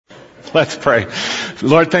Let's pray.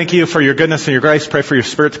 Lord, thank you for your goodness and your grace. Pray for your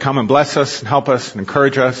Spirit to come and bless us and help us and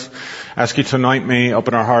encourage us. Ask you to anoint me,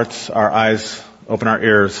 open our hearts, our eyes, open our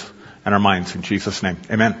ears, and our minds. In Jesus' name,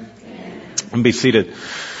 amen. And be seated.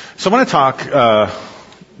 So I want to talk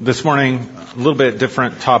this morning, a little bit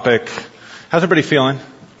different topic. How's everybody feeling?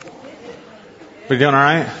 We doing all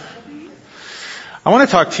right? I want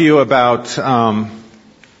to talk to you about a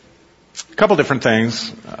couple different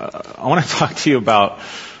things. I want to talk to you about,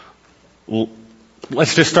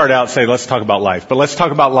 let's just start out and say, let's talk about life. But let's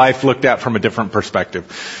talk about life looked at from a different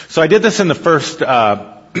perspective. So I did this in the first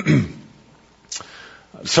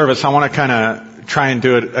service. I want to kind of try and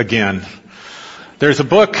do it again. There's a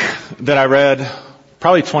book that I read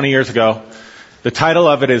probably 20 years ago. The title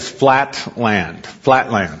of it is Flatland.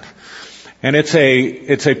 Flatland. And it's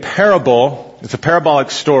a parable, it's a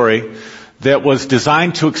parabolic story that was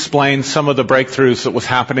designed to explain some of the breakthroughs that was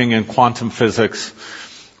happening in quantum physics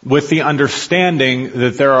with the understanding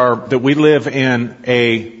that we live in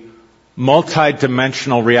a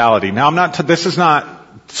multi-dimensional reality. Now this is not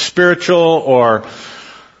spiritual or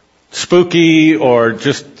spooky or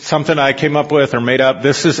just something I came up with or made up.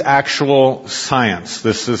 This is actual science.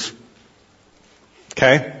 This is,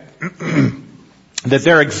 okay? That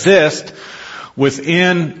there exist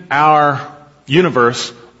within our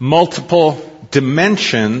universe multiple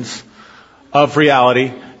dimensions of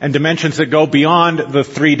reality and dimensions that go beyond the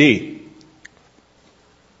 3D.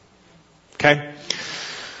 Okay?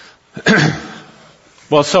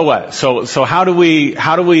 Well, so what? So how do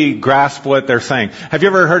we grasp what they're saying? Have you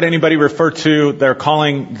ever heard anybody they're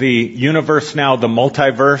calling the universe now the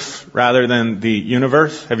multiverse rather than the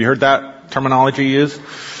universe? Have you heard that terminology used?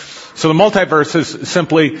 So the multiverse is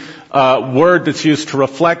simply a word that's used to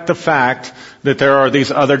reflect the fact that there are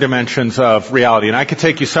these other dimensions of reality. And I could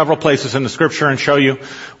take you several places in the scripture and show you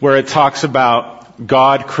where it talks about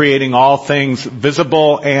God creating all things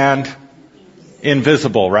visible and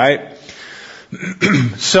invisible, right?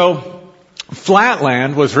 So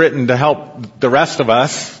Flatland was written to help the rest of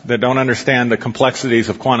us that don't understand the complexities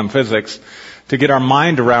of quantum physics to get our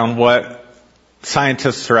mind around what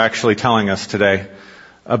scientists are actually telling us today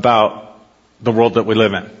about the world that we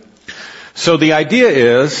live in. So the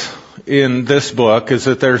idea in this book is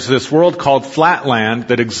that there's this world called Flatland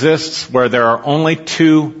that exists where there are only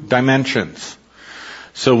two dimensions.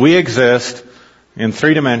 So we exist in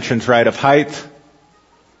three dimensions, right, of height,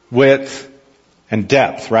 width, and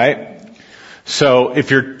depth, right? So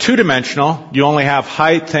if you're two-dimensional, you only have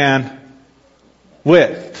height and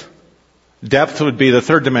width. Depth would be the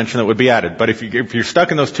third dimension that would be added. But if you're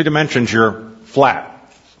stuck in those two dimensions, you're flat.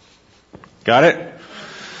 Got it?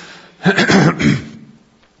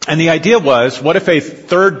 And the idea was, what if a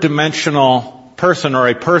third-dimensional person or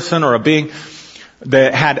a being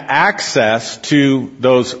that had access to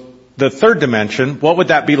the third dimension, what would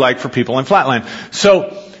that be like for people in Flatland?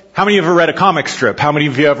 So, how many of you have ever read a comic strip? How many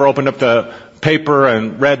of you ever opened up the paper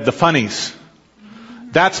and read the funnies?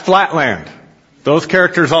 That's Flatland. Those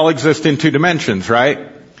characters all exist in two dimensions, right?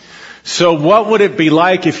 So what would it be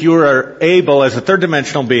like if you were able, as a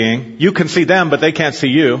third-dimensional being, you can see them, but they can't see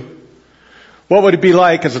you. What would it be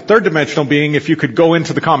like as a third-dimensional being if you could go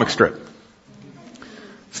into the comic strip?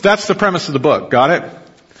 So that's the premise of the book. Got it?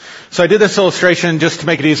 So I did this illustration just to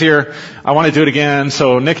make it easier. I want to do it again.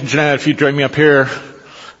 So Nick and Jeanette, if you join me up here.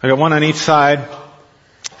 I got one on each side.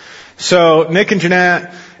 So Nick and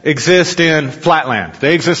Jeanette exist in Flatland.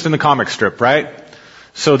 They exist in the comic strip, right?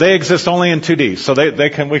 So they exist only in 2D. So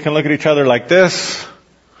we can look at each other like this.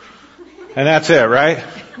 And that's it, right?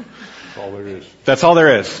 That's all there is. That's all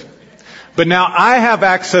there is. But now I have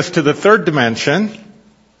access to the third dimension,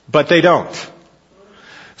 but they don't.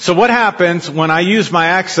 So what happens when I use my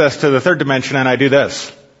access to the third dimension and I do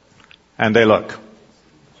this? And they look.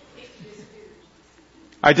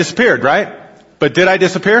 I disappeared, right? But did I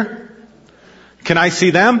disappear? Can I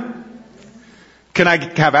see them? Can I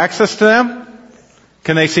have access to them?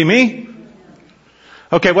 Can they see me?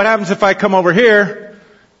 Okay, what happens if I come over here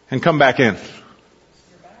and come back in?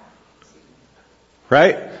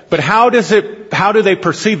 Right? But how do they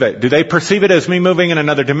perceive it? Do they perceive it as me moving in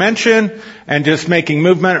another dimension and just making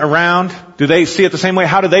movement around? Do they see it the same way?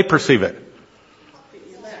 How do they perceive it?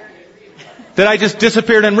 That I just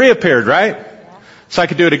disappeared and reappeared, right? So I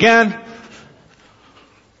could do it again.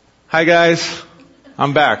 Hi guys,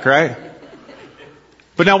 I'm back, right?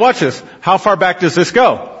 But now watch this. How far back does this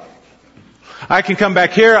go? I can come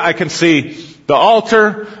back here, I can see the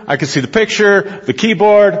altar, I can see the picture, the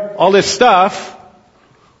keyboard, all this stuff.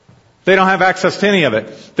 They don't have access to any of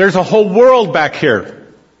it. There's a whole world back here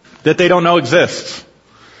that they don't know exists.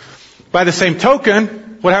 By the same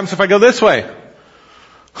token, what happens if I go this way?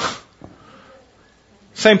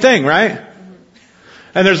 Same thing, right?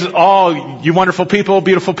 And there's all you wonderful people,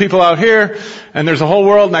 beautiful people out here, and there's a whole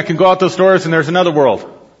world, and I can go out those doors, and there's another world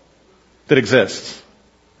that exists.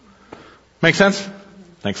 Make sense?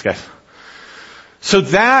 Thanks, guys. So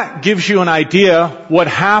that gives you an idea what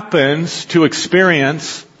happens to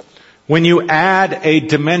experience when you add a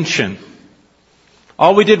dimension.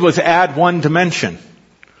 All we did was add one dimension.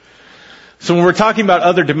 So when we're talking about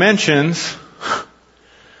other dimensions,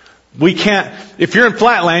 we can't, if you're in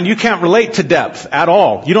Flatland, you can't relate to depth at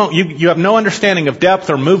all. You have no understanding of depth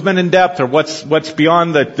or movement in depth or what's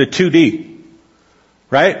beyond the 2D.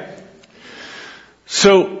 Right?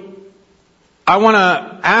 So, I want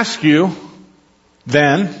to ask you,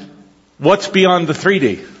 then, what's beyond the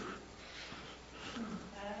 3D?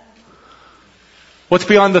 What's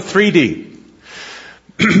beyond the 3D?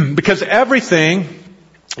 Because everything,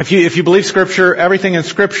 if you believe Scripture, everything in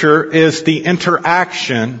Scripture is the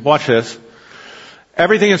interaction, watch this,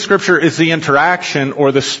 everything in Scripture is the interaction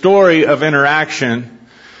or the story of interaction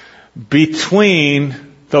between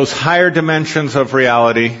those higher dimensions of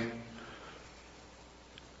reality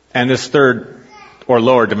and this third or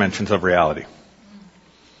lower dimensions of reality.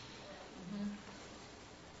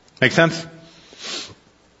 Make sense?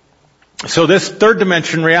 So this third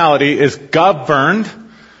dimension reality is governed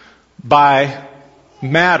by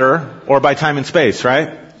matter or by time and space,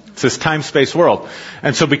 right? It's this time-space world.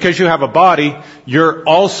 And so because you have a body, you're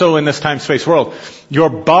also in this time-space world. Your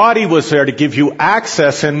body was there to give you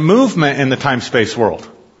access and movement in the time-space world.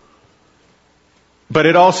 But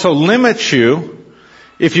it also limits you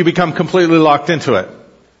if you become completely locked into it.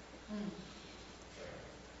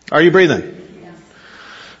 Are you breathing? Yes.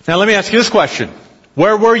 Now let me ask you this question.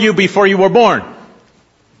 Where were you before you were born?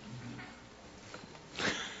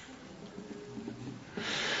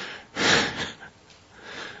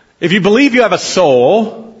 If you believe you have a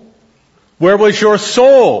soul, where was your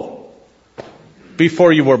soul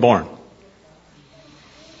before you were born?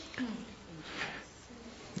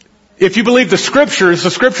 If you believe the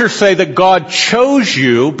Scriptures say that God chose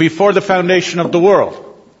you before the foundation of the world.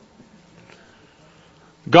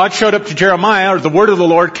 God showed up to Jeremiah, or the word of the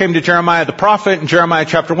Lord came to Jeremiah the prophet in Jeremiah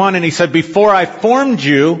chapter 1, and he said, before I formed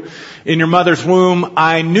you in your mother's womb,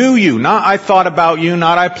 I knew you. Not I thought about you,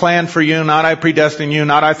 not I planned for you, not I predestined you,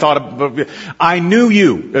 not I thought about you. I knew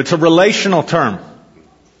you. It's a relational term.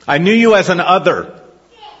 I knew you as an other.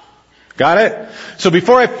 Got it? So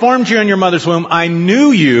before I formed you in your mother's womb, I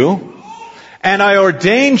knew you, and I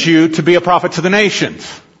ordained you to be a prophet to the nations.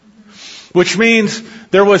 Which means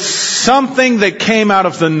there was something that came out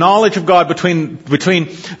of the knowledge of God between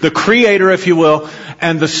the Creator, if you will,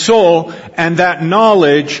 and the soul, and that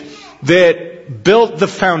knowledge that built the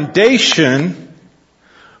foundation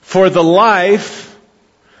for the life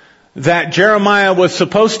that Jeremiah was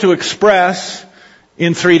supposed to express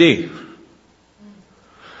in 3D.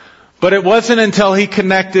 But it wasn't until he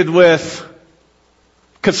connected with,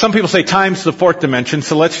 because some people say time's the fourth dimension,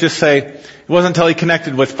 so let's just say it wasn't until he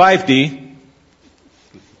connected with 5D.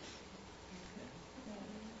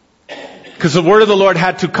 Because the word of the Lord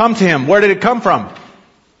had to come to him. Where did it come from?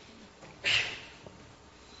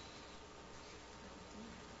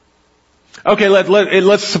 Okay,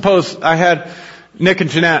 let's suppose I had Nick and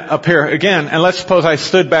Jeanette up here again, and let's suppose I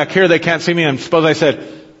stood back here, they can't see me, and suppose I said,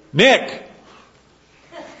 Nick!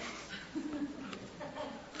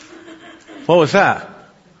 What was that?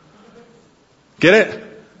 Get it?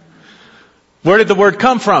 Where did the word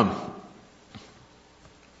come from?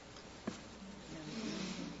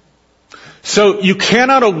 So you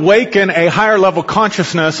cannot awaken a higher level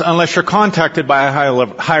consciousness unless you're contacted by a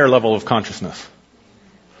higher level of consciousness.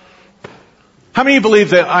 How many of you believe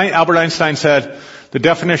that Albert Einstein said the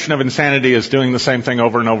definition of insanity is doing the same thing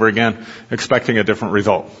over and over again, expecting a different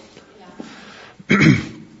result? Yeah.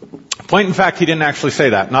 Point in fact, he didn't actually say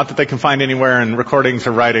that. Not that they can find anywhere in recordings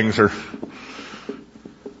or writings or...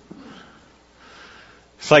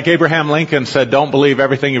 It's like Abraham Lincoln said, don't believe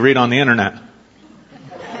everything you read on the internet.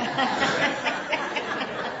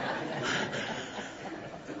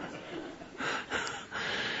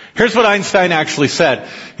 Here's what Einstein actually said.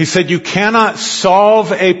 He said, you cannot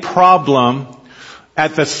solve a problem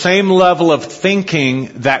at the same level of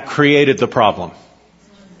thinking that created the problem.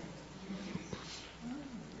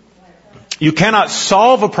 You cannot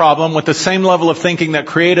solve a problem with the same level of thinking that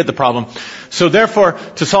created the problem. So therefore,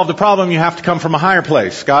 to solve the problem, you have to come from a higher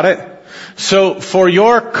place. Got it? So for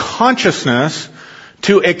your consciousness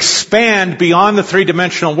to expand beyond the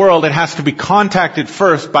three-dimensional world, it has to be contacted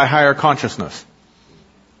first by higher consciousness.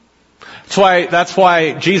 That's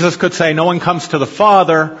why Jesus could say, no one comes to the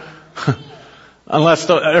Father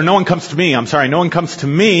no one comes to me, no one comes to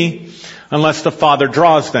me unless the Father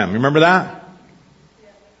draws them. Remember that?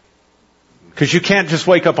 Because you can't just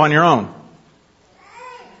wake up on your own.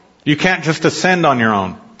 You can't just ascend on your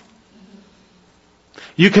own.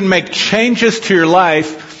 You can make changes to your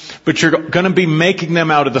life, but you're going to be making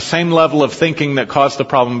them out of the same level of thinking that caused the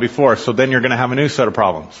problem before. So then you're going to have a new set of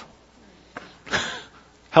problems.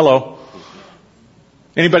 Hello.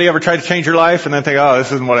 Anybody ever tried to change your life and then think, oh,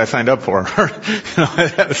 this isn't what I signed up for?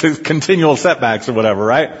 This is continual setbacks or whatever,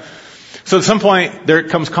 right? So at some point, there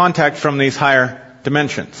comes contact from these higher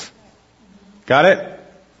dimensions. Got it?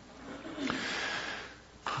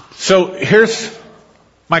 So here's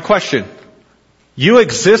my question. You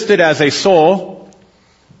existed as a soul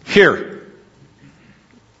here.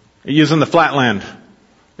 Using the Flatland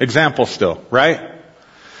example still, right?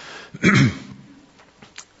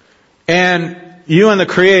 And you and the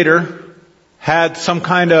Creator had some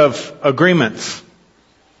kind of agreements.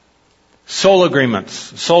 Soul agreements.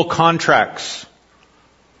 Soul contracts.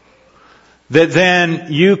 That then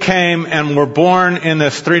you came and were born in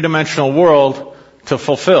this three-dimensional world to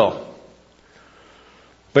fulfill.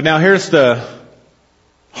 But now here's the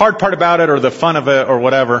hard part about it, or the fun of it, or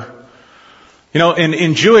whatever. You know,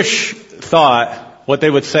 in Jewish thought, what they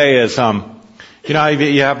would say is, you know how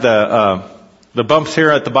you have the bumps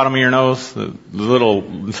here at the bottom of your nose, the little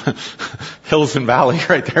hills and valleys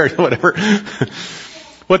right there, whatever.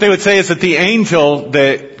 What they would say is that the angel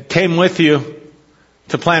that came with you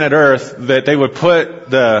to planet Earth, that they would put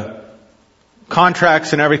the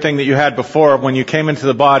contracts and everything that you had before when you came into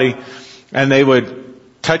the body, and they would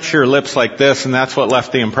touch your lips like this, and that's what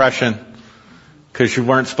left the impression, because you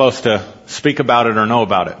weren't supposed to speak about it or know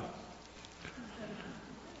about it.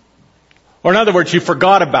 Or in other words, you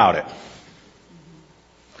forgot about it.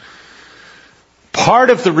 Part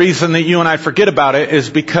of the reason that you and I forget about it is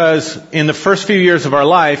because in the first few years of our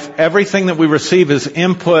life, everything that we receive is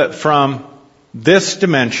input from this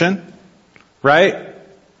dimension, right?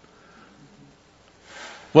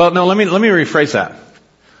 Well, no, let me rephrase that.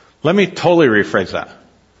 Let me totally rephrase that.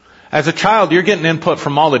 As a child, you're getting input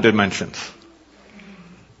from all the dimensions.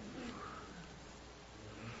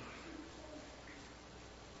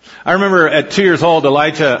 I remember at 2 years old,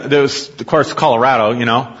 Elijah, there was, of course, Colorado, you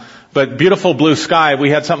know, but beautiful blue sky.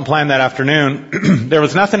 We had something planned that afternoon. There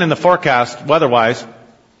was nothing in the forecast, weather-wise.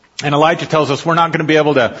 And Elijah tells us we're not going to be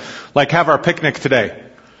able to, have our picnic today.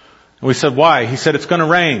 And we said, why? He said, it's going to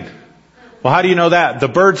rain. Well, how do you know that? The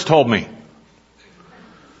birds told me.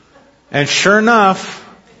 And sure enough,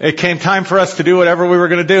 it came time for us to do whatever we were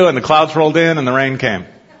going to do, and the clouds rolled in and the rain came.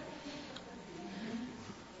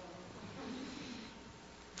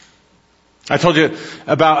 I told you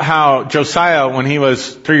about how Josiah, when he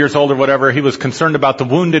was 3 years old or whatever, he was concerned about the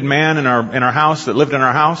wounded man in our house that lived in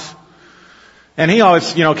our house. And he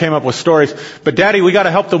always, came up with stories. But Daddy, we got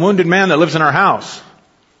to help the wounded man that lives in our house.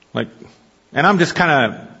 And I'm just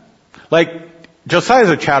kind of Josiah's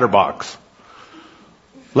a chatterbox.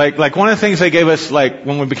 One of the things they gave us,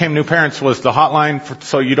 when we became new parents, was the hotline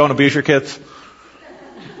so you don't abuse your kids.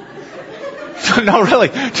 No, really.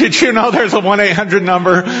 Did you know there's a 1-800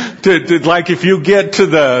 number to if you get to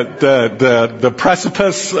the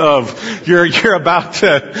precipice of you're about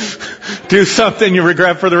to do something you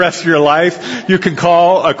regret for the rest of your life, you can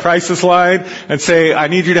call a crisis line and say, I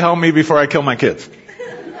need you to help me before I kill my kids.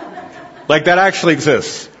 That actually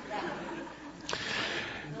exists.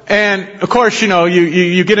 And of course,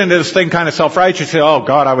 you get into this thing kind of self-righteous. You say, oh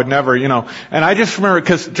God, I would never, And I just remember,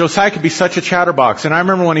 because Josiah could be such a chatterbox. And I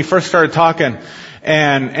remember when he first started talking,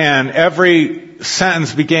 and every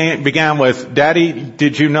sentence began with, Daddy,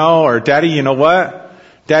 did you know? Or Daddy, you know what?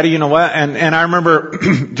 Daddy, you know what? And I remember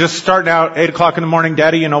just starting out 8 o'clock in the morning,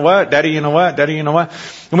 Daddy, you know what? Daddy, you know what? Daddy, you know what?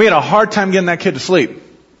 And we had a hard time getting that kid to sleep.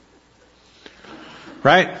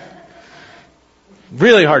 Right?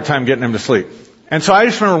 Really hard time getting him to sleep. And so I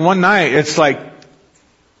just remember one night, it's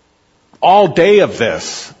all day of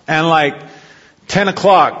this. And 10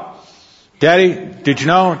 o'clock, Daddy, did you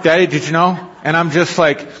know? Daddy, did you know? And I'm just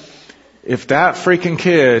if that freaking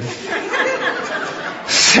kid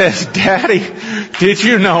says, Daddy, did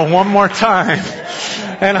you know, one more time?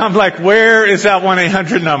 And I'm where is that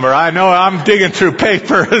 1-800 number? I know I'm digging through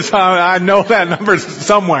papers. I know that number's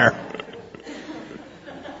somewhere.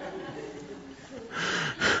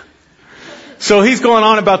 So he's going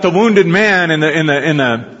on about the wounded man in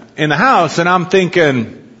the house, and I'm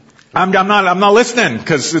thinking, I'm not listening,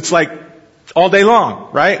 because it's all day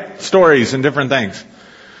long, right? Stories and different things.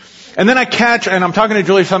 And then I catch, and I'm talking to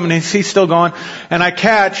Julie something, and he's still going, and I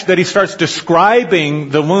catch that he starts describing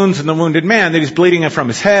the wounds in the wounded man, that he's bleeding from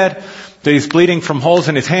his head, that he's bleeding from holes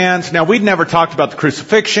in his hands. Now, we'd never talked about the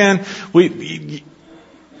crucifixion. We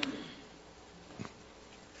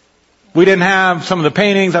didn't have some of the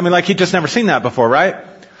paintings. I mean, like, he'd just never seen that before, right?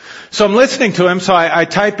 So I'm listening to him, so I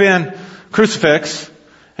type in crucifix,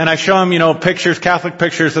 and I show him, pictures, Catholic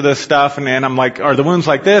pictures of this stuff, and I'm like, are the wounds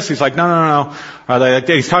like this? He's like, no. Are they like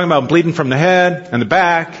this? He's talking about bleeding from the head and the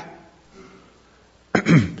back.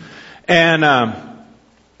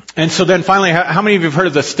 And so then finally, how many of you have heard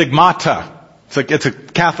of the stigmata? It's a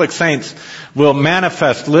Catholic saints will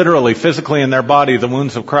manifest literally, physically in their body the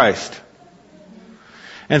wounds of Christ.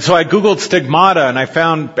 And so I Googled stigmata, and I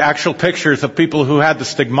found actual pictures of people who had the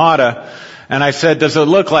stigmata. And I said, does it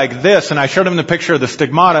look like this? And I showed him the picture of the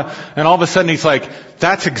stigmata, and all of a sudden he's like,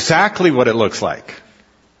 that's exactly what it looks like.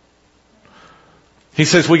 He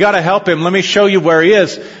says, we gotta help him. Let me show you where he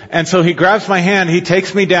is. And so he grabs my hand, he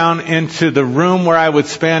takes me down into the room where I would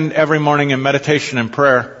spend every morning in meditation and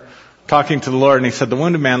prayer, talking to the Lord, and he said, the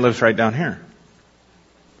wounded man lives right down here.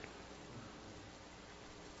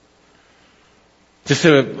 Just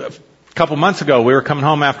a couple months ago, we were coming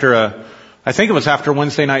home after I think it was after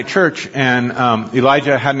Wednesday night church, and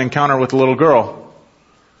Elijah had an encounter with a little girl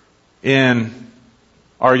in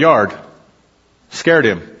our yard. Scared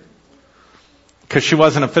him. Because she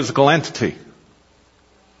wasn't a physical entity.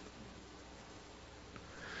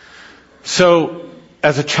 So,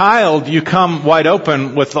 as a child, you come wide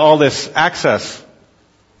open with all this access.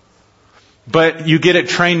 But you get it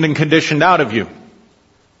trained and conditioned out of you.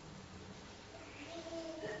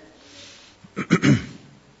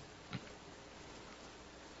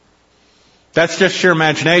 That's just your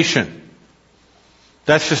imagination.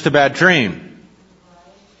 That's just a bad dream.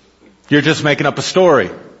 You're just making up a story.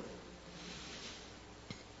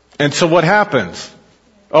 And so what happens?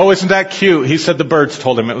 Oh, isn't that cute? He said the birds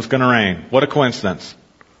told him it was going to rain. What a coincidence.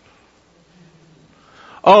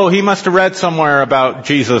 Oh, he must have read somewhere about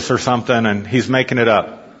Jesus or something and he's making it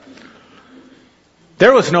up.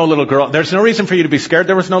 There was no little girl. There's no reason for you to be scared.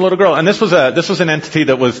 There was no little girl. And this was an entity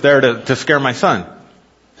that was there to scare my son.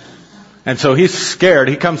 And so he's scared.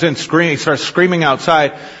 He comes in screaming, starts screaming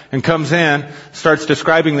outside and comes in, starts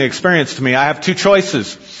describing the experience to me. I have two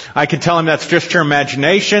choices. I can tell him that's just your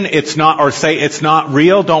imagination. It's not, or say it's not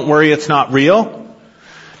real. Don't worry, it's not real.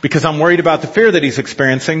 Because I'm worried about the fear that he's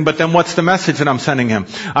experiencing. But then what's the message that I'm sending him?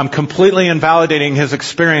 I'm completely invalidating his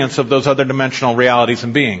experience of those other dimensional realities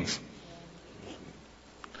and beings.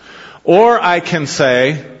 Or I can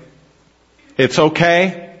say, it's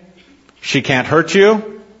okay. She can't hurt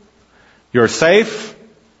you. You're safe.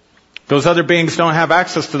 Those other beings don't have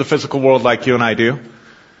access to the physical world like you and I do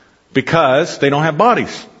because they don't have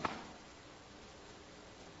bodies.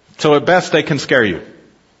 So at best they can scare you.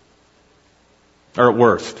 Or at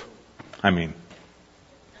worst, I mean.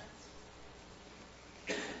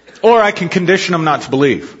 Or I can condition them not to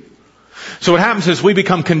believe. So what happens is we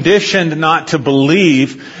become conditioned not to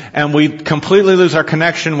believe and we completely lose our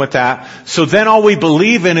connection with that. So then all we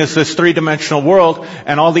believe in is this three-dimensional world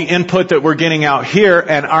and all the input that we're getting out here,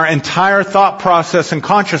 and our entire thought process and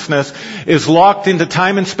consciousness is locked into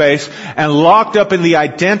time and space and locked up in the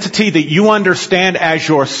identity that you understand as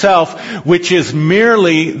yourself, which is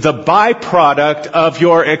merely the byproduct of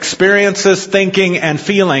your experiences, thinking, and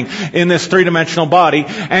feeling in this three-dimensional body,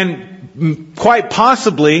 and quite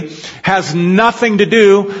possibly has nothing to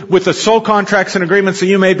do with the soul contracts and agreements that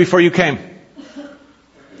you made before you came.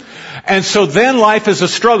 And so then life is a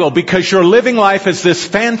struggle because you're living life as this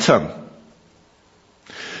phantom.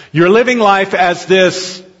 You're living life as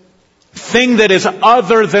this thing that is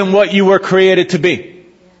other than what you were created to be.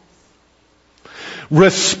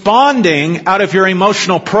 Responding out of your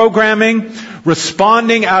emotional programming,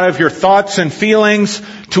 responding out of your thoughts and feelings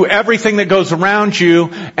to everything that goes around you,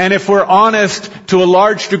 and if we're honest, to a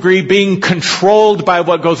large degree being controlled by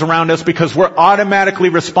what goes around us because we're automatically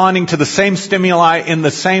responding to the same stimuli in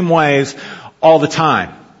the same ways all the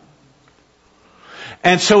time.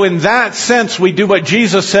 And so in that sense, we do what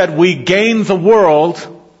Jesus said, we gain the world,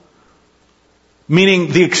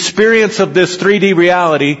 meaning the experience of this 3D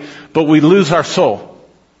reality, but we lose our soul.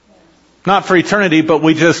 Not for eternity, but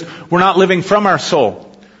we're not living from our soul.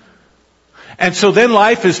 And so then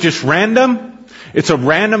life is just random. It's a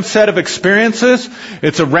random set of experiences.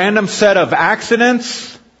 It's a random set of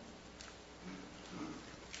accidents.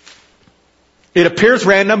 It appears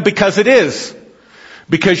random because it is.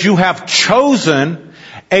 Because you have chosen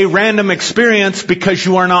a random experience because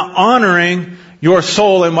you are not honoring your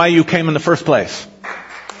soul and why you came in the first place.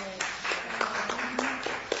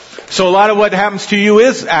 so a lot of what happens to you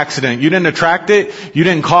is accident. You didn't attract it. You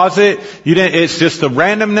didn't cause it. It's just the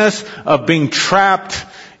randomness of being trapped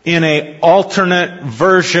in a alternate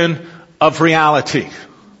version of reality.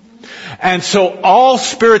 And so all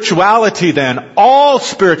spirituality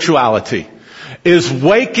is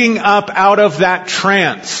waking up out of that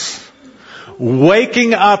trance.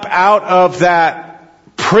 Waking up out of that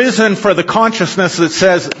prison for the consciousness that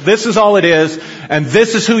says this is all it is, and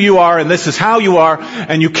this is who you are, and this is how you are,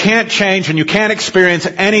 and you can't change, and you can't experience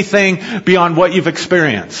anything beyond what you've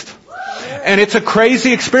experienced. And it's a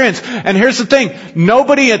crazy experience. And here's the thing.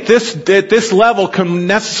 Nobody at this level can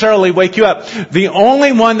necessarily wake you up. The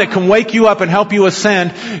only one that can wake you up and help you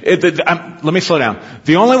ascend, let me slow down.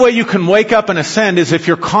 The only way you can wake up and ascend is if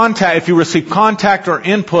you receive contact or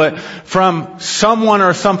input from someone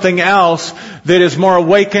or something else that is more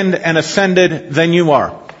awakened and ascended than you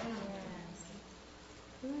are.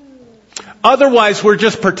 Otherwise, we're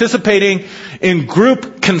just participating in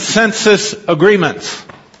group consensus agreements.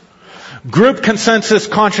 Group consensus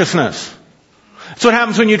consciousness. That's what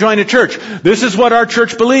happens when you join a church. This is what our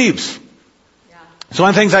church believes. So one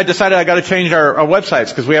of the things I decided I got to change our websites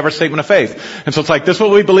because we have our statement of faith. And so it's like, this is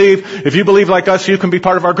what we believe. If you believe like us, you can be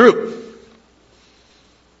part of our group.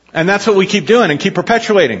 And that's what we keep doing and keep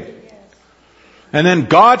perpetuating. And then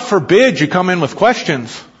God forbid you come in with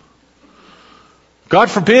questions.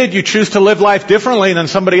 God forbid you choose to live life differently than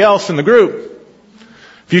somebody else in the group.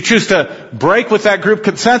 If you choose to break with that group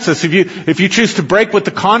consensus, if you choose to break with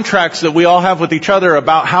the contracts that we all have with each other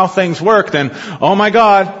about how things work, then, oh my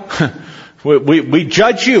God, we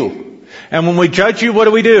judge you. And when we judge you, what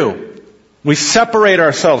do? We separate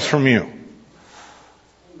ourselves from you.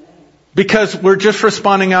 Because we're just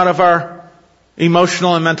responding out of our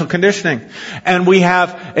emotional and mental conditioning. And we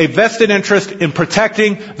have a vested interest in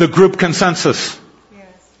protecting the group consensus.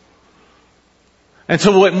 And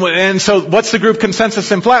so what's the group consensus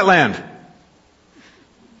in Flatland?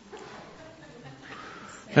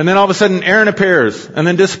 And then all of a sudden Aaron appears and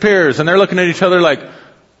then disappears and they're looking at each other like,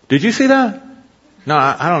 did you see that? No,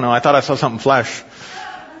 I don't know. I thought I saw something flash.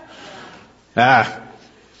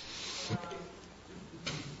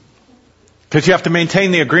 Because you have to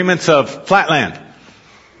maintain the agreements of Flatland.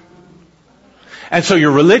 And so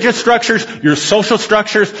your religious structures, your social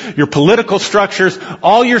structures, your political structures,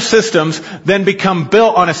 all your systems then become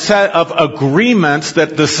built on a set of agreements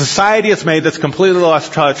that the society has made that's completely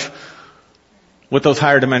lost touch with those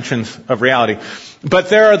higher dimensions of reality. But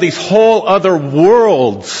there are these whole other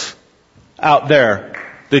worlds out there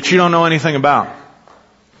that you don't know anything about.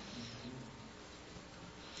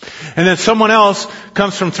 And then someone else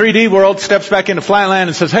comes from 3D world, steps back into Flatland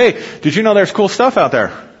and says, hey, did you know there's cool stuff out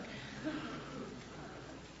there?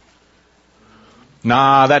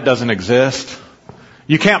 Nah, that doesn't exist.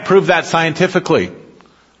 You can't prove that scientifically.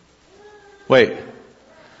 Wait.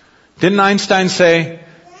 Didn't Einstein say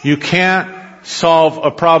you can't solve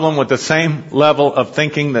a problem with the same level of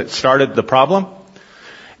thinking that started the problem?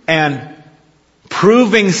 And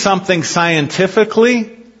proving something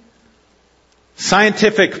scientifically,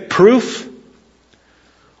 scientific proof,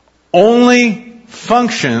 only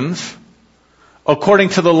functions according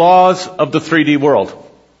to the laws of the 3D world.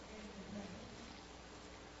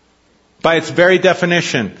 By its very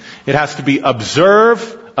definition, it has to be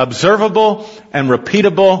observable, and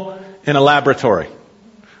repeatable in a laboratory.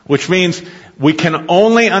 Which means we can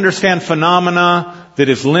only understand phenomena that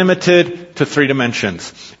is limited to 3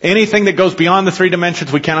 dimensions. Anything that goes beyond the 3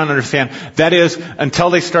 dimensions we cannot understand. That is,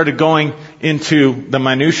 until they started going into the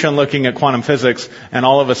minutiae and looking at quantum physics, and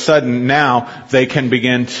all of a sudden now they can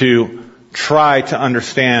begin to try to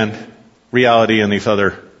understand reality in these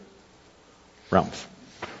other realms.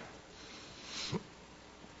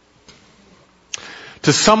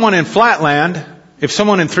 To someone in Flatland, if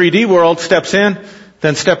someone in 3D world steps in,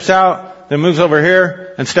 then steps out, then moves over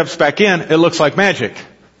here, and steps back in, it looks like magic.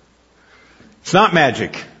 It's not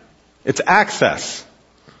magic. It's access.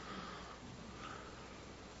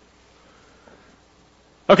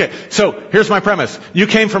 Okay, so here's my premise. You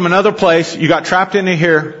came from another place, you got trapped into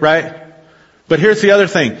here, right? But here's the other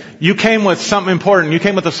thing. You came with something important. You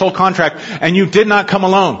came with a soul contract, and you did not come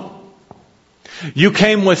alone. You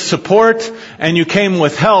came with support and you came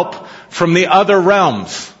with help from the other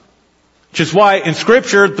realms. Which is why in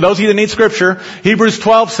Scripture, for those of you that need Scripture, Hebrews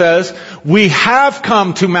 12 says, we have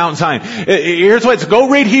come to Mount Zion. Here's what it's, go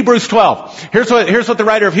read Hebrews 12. Here's what the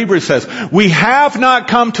writer of Hebrews says. We have not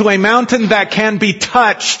come to a mountain that can be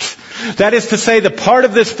touched. That is to say, the part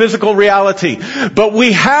of this physical reality. But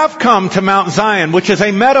we have come to Mount Zion, which is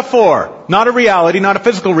a metaphor, not a reality, not a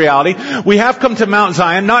physical reality. We have come to Mount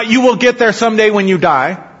Zion, not you will get there someday when you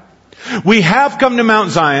die. We have come to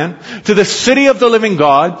Mount Zion, to the city of the living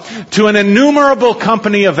God, to an innumerable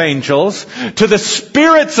company of angels, to the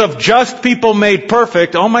spirits of just people made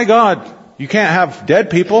perfect. Oh my God, you can't have dead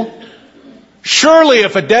people. Surely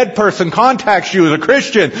if a dead person contacts you as a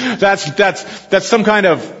Christian, that's some kind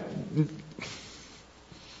of...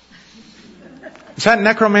 Is that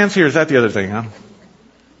necromancy or is that the other thing, huh?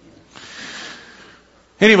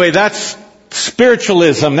 Anyway, that's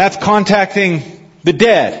spiritualism. That's contacting the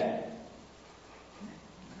dead.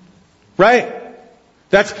 Right?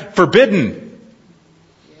 That's forbidden.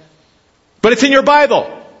 But it's in your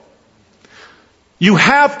Bible. You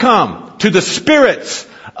have come to the spirits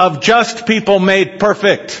of just people made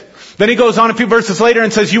perfect. Then he goes on a few verses later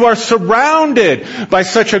and says, you are surrounded by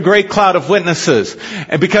such a great cloud of witnesses.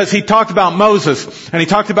 And because he talked about Moses, and he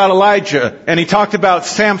talked about Elijah, and he talked about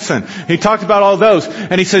Samson, he talked about all those,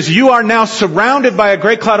 and he says, you are now surrounded by a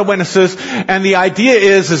great cloud of witnesses, and the idea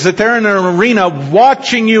is that they're in an arena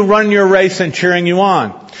watching you run your race and cheering you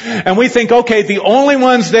on. And we think, okay, the only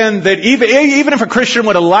ones then that even if a Christian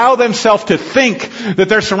would allow themselves to think that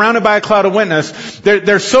they're surrounded by a cloud of witness,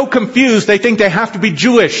 they're so confused they think they have to be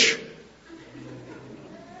Jewish.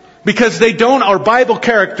 Because they don't, are Bible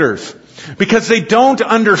characters. Because they don't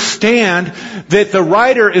understand that the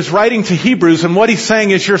writer is writing to Hebrews and what he's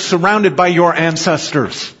saying is you're surrounded by your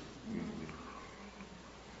ancestors.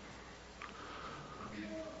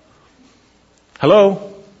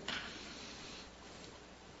 Hello?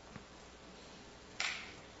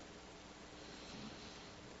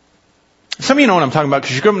 Some of you know what I'm talking about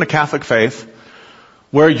because you grew up in the Catholic faith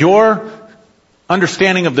where your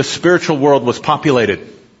understanding of the spiritual world was populated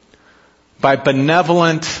by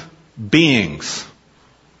benevolent beings.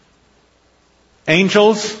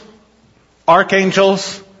 Angels,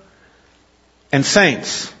 archangels, and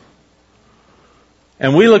saints.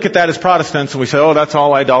 And we look at that as Protestants and we say, oh, that's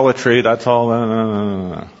all idolatry, that's all...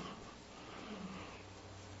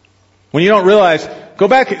 When you don't realize, go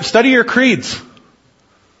back, study your creeds.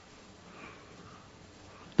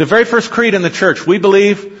 The very first creed in the church, we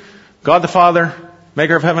believe God the Father,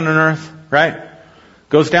 maker of heaven and earth, right?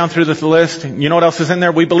 Goes down through the list. You know what else is in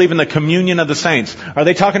there? We believe in the communion of the saints. Are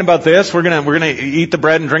they talking about this? We're gonna eat the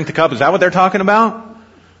bread and drink the cup. Is that what they're talking about?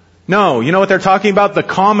 No. You know what they're talking about? The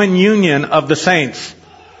common union of the saints.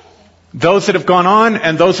 Those that have gone on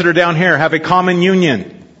and those that are down here have a common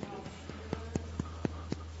union.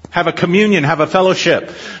 Have a communion, have a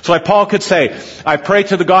fellowship. So like Paul could say, I pray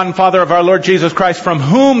to the God and Father of our Lord Jesus Christ, from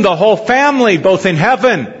whom the whole family, both in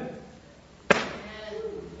heaven.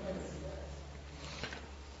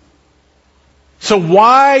 So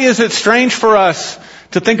why is it strange for us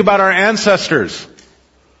to think about our ancestors?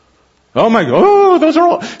 Oh my God, oh, those are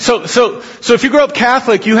all... So if you grew up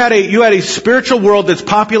Catholic, you had a spiritual world that's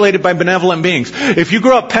populated by benevolent beings. If you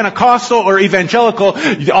grew up Pentecostal or evangelical,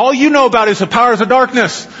 all you know about is the powers of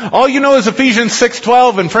darkness. All you know is Ephesians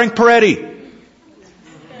 6:12 and Frank Peretti.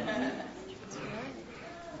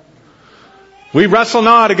 We wrestle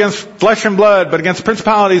not against flesh and blood, but against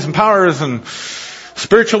principalities and powers and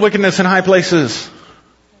spiritual wickedness in high places.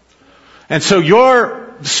 And so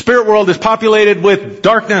your spirit world is populated with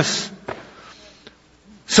darkness.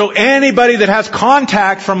 So anybody that has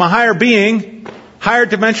contact from a higher being, higher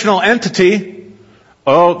dimensional entity,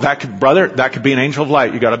 that could be an angel of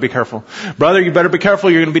light. You gotta be careful. Brother, you better be careful.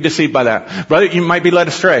 You're gonna be deceived by that. Brother, you might be led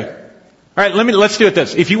astray. Alright, let's do it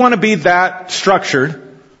this. If you want to be that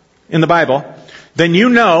structured in the Bible, then you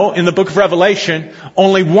know in the book of Revelation,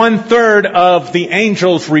 only 1/3 of the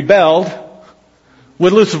angels rebelled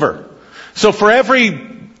with Lucifer. So for every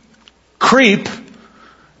creep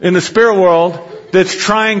in the spirit world that's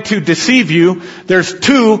trying to deceive you, there's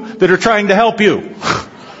 2 that are trying to help you.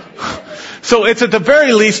 So it's at the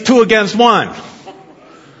very least 2 against 1.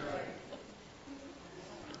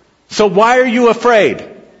 So why are you afraid?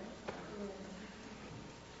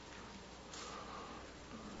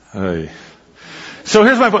 Hey. So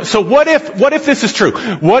here's my point. So what if this is true?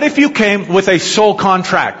 What if you came with a soul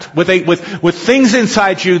contract, with things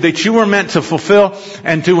inside you that you were meant to fulfill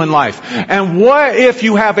and do in life? And what if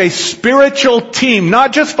you have a spiritual team,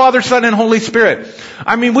 not just Father, Son, and Holy Spirit?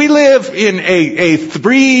 I mean, we live in a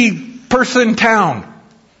 3-person town.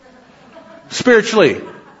 Spiritually.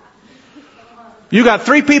 You got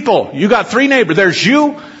 3 people. You got 3 neighbors. There's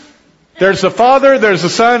you. There's the Father, there's the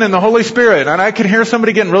Son, and the Holy Spirit. And I can hear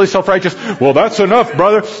somebody getting really self-righteous. Well, that's enough,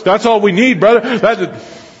 brother. That's all we need, brother.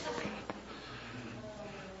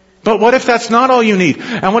 But what if that's not all you need?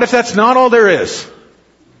 And what if that's not all there is?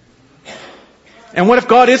 And what if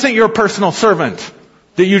God isn't your personal servant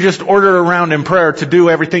that you just order around in prayer to do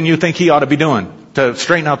everything you think He ought to be doing to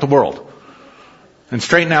straighten out the world? and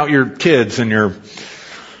straighten out your kids and your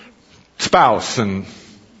spouse and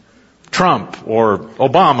Trump or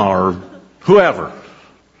Obama or whoever.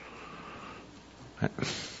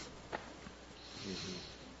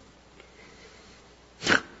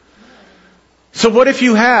 So what if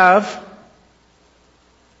you have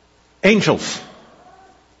angels?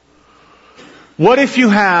 What if you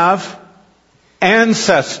have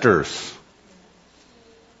ancestors?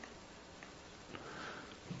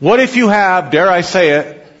 What if you have, dare I say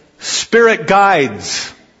it, spirit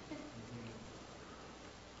guides?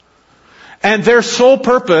 And their sole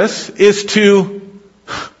purpose is to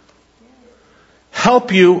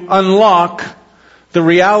help you unlock the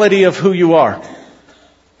reality of who you are.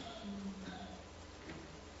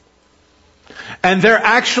 And they're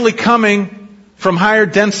actually coming from higher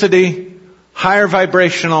density, higher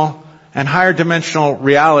vibrational, and higher dimensional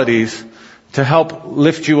realities to help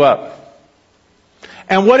lift you up.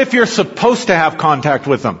 And what if you're supposed to have contact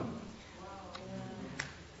with them?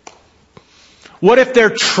 What if they're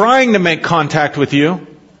trying to make contact with you,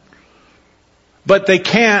 but they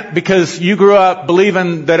can't because you grew up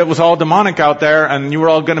believing that it was all demonic out there and you were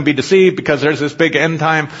all going to be deceived because there's this big end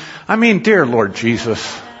time? I mean, dear Lord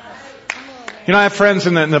Jesus. You know, I have friends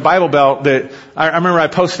in the Bible Belt that, I remember I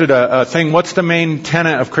posted a thing, what's the main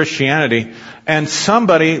tenet of Christianity? And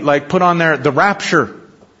somebody put on there, the rapture.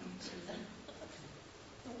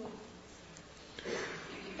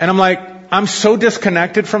 And I'm like, I'm so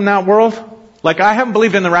disconnected from that world. I haven't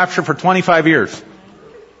believed in the rapture for 25 years.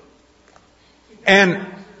 And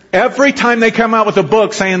every time they come out with a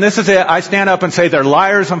book saying this is it, I stand up and say they're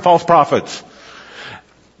liars and false prophets.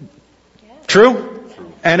 True?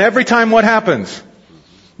 And every time what happens?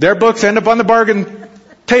 Their books end up on the bargain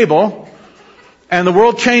table, and the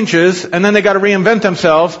world changes, and then they got to reinvent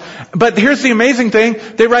themselves. But here's the amazing thing.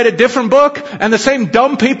 They write a different book, and the same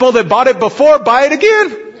dumb people that bought it before buy it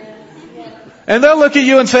again. And they'll look at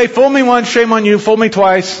you and say, fool me once, shame on you. Fool me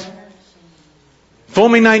twice. Fool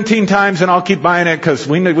me 19 times, and I'll keep buying it because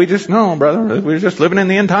we just know, brother. We're just living in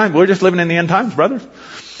the end times. We're just living in the end times, brothers.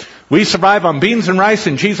 We survive on beans and rice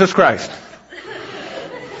in Jesus Christ.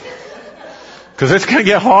 Because it's going to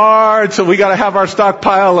get hard, so we got to have our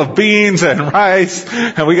stockpile of beans and rice,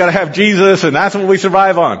 and we got to have Jesus, and that's what we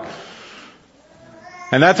survive on.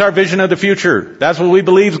 And that's our vision of the future. That's what we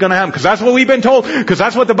believe is going to happen, because that's what we've been told, because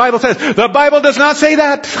that's what the Bible says. The Bible does not say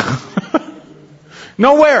that.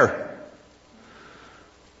 Nowhere.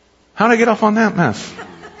 How did I get off on that mess?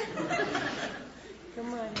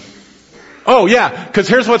 Oh yeah, because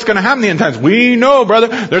here's what's going to happen in the end times. We know, brother,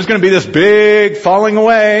 there's going to be this big falling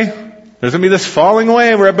away. There's going to be this falling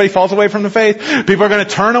away where everybody falls away from the faith. People are going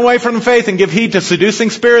to turn away from the faith and give heed to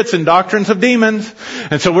seducing spirits and doctrines of demons.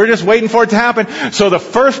 And so we're just waiting for it to happen. So the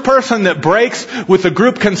first person that breaks with the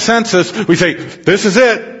group consensus, we say, this is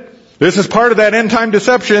it. This is part of that end time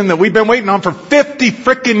deception that we've been waiting on for 50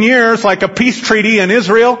 frickin' years, like a peace treaty in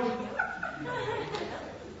Israel.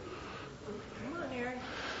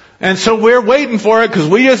 And so we're waiting for it because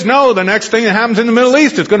we just know the next thing that happens in the Middle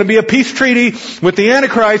East is going to be a peace treaty with the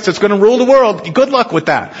Antichrist that's going to rule the world. Good luck with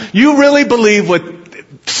that. You really believe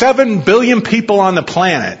with 7 billion people on the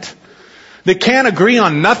planet that can't agree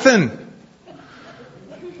on nothing?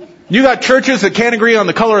 You got churches that can't agree on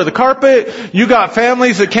the color of the carpet. You got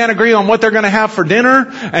families that can't agree on what they're going to have for dinner.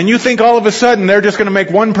 And you think all of a sudden they're just going to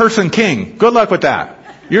make one person king. Good luck with that.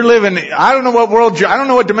 You're living, I don't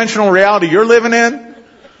know what dimensional reality you're living in.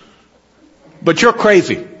 But you're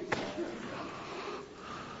crazy.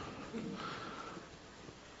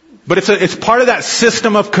 But it's part of that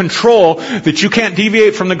system of control that you can't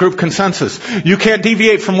deviate from the group consensus. You can't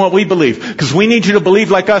deviate from what we believe. Because we need you to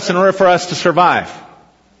believe like us in order for us to survive.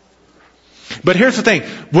 But here's the thing.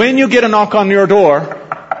 When you get a knock on your door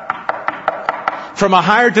from a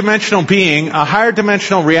higher dimensional being, a higher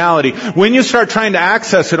dimensional reality, when you start trying to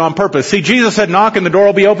access it on purpose. See, Jesus said knock and the door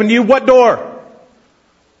will be open to you. What door?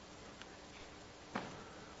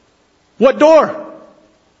 What door?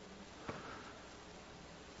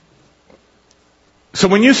 So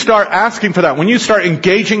when you start asking for that, when you start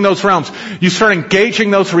engaging those realms, you start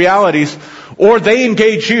engaging those realities, or they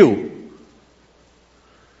engage you,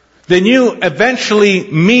 then you eventually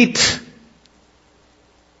meet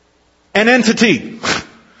an entity,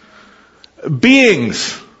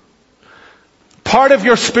 beings, part of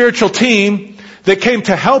your spiritual team that came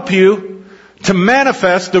to help you to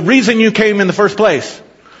manifest the reason you came in the first place.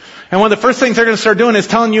 And one of the first things they're going to start doing is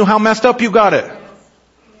telling you how messed up you got it.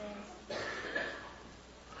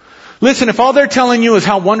 Listen, if all they're telling you is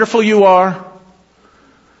how wonderful you are,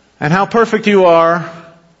 and how perfect you are,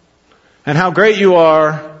 and how great you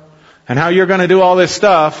are, and how you're going to do all this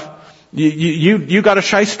stuff, You got a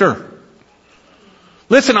shyster.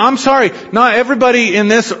 Listen, I'm sorry. Not everybody in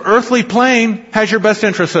this earthly plane has your best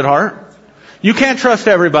interests at heart. You can't trust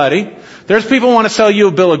everybody. There's people who want to sell you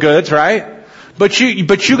a bill of goods, right? But you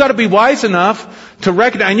got to be wise enough to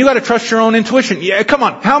recognize, and you got to trust your own intuition. Yeah, come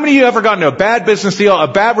on. How many of you ever got into a bad business deal, a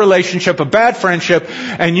bad relationship, a bad friendship,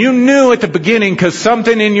 and you knew at the beginning because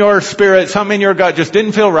something in your spirit, something in your gut just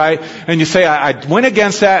didn't feel right, and you say, I went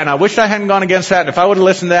against that, and I wish I hadn't gone against that, and if I would have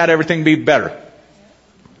listened to that, everything would be better.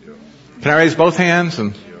 Can I raise both hands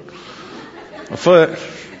and a foot?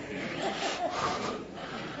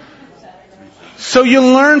 So you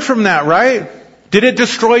learn from that, right? Did it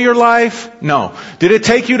destroy your life? No. Did it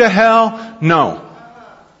take you to hell? No.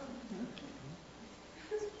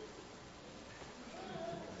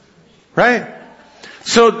 Right?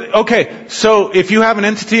 So if you have an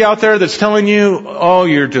entity out there that's telling you, oh,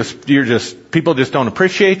 you're just, people just don't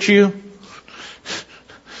appreciate you,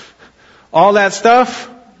 all that stuff,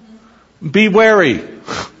 be wary.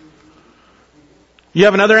 You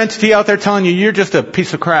have another entity out there telling you, you're just a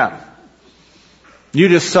piece of crap. You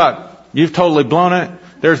just suck. You've totally blown it.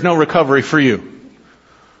 There's no recovery for you.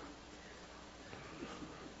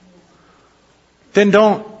 Then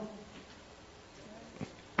don't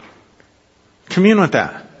commune with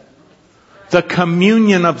that. The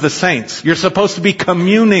communion of the saints. You're supposed to be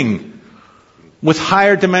communing with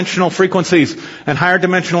higher dimensional frequencies and higher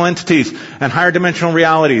dimensional entities and higher dimensional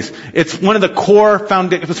realities. It's one of the core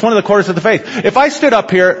it's one of the cores of the faith. If I stood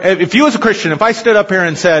up here, if you as a Christian, if I stood up here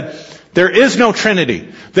and said, there is no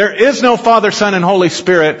Trinity, there is no Father, Son, and Holy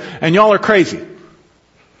Spirit, and y'all are crazy,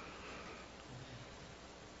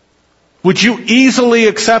 would you easily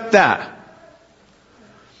accept that?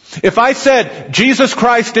 If I said Jesus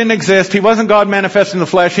Christ didn't exist, He wasn't God manifest in the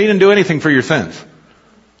flesh, He didn't do anything for your sins,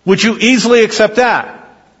 would you easily accept that?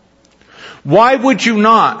 Why would you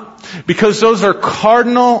not? Because those are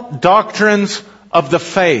cardinal doctrines of the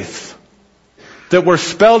faith that were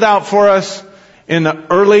spelled out for us in the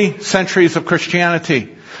early centuries of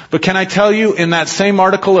Christianity. But can I tell you, in that same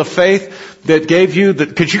article of faith that gave you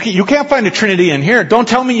because you can't find a Trinity in here. Don't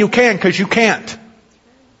tell me you can, because you can't.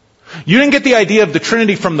 You didn't get the idea of the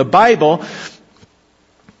Trinity from the Bible.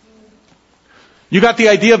 You got the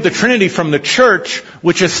idea of the Trinity from the church,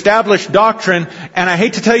 which established doctrine. And I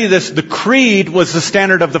hate to tell you this, the creed was the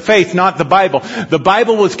standard of the faith, not the Bible. The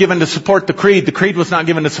Bible was given to support the creed. The creed was not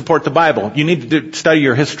given to support the Bible. You need to study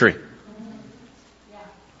your history.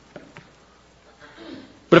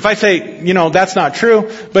 But if I say, that's not true,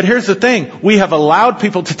 but here's the thing. We have allowed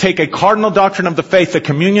people to take a cardinal doctrine of the faith, the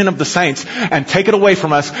communion of the saints, and take it away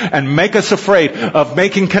from us and make us afraid of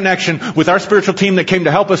making connection with our spiritual team that came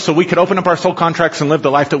to help us so we could open up our soul contracts and live the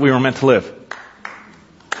life that we were meant to live.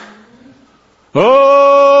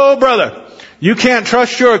 Oh, brother, you can't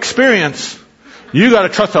trust your experience. You got to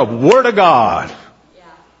trust the Word of God.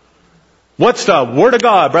 What's the Word of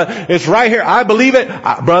God, brother? It's right here. I believe it.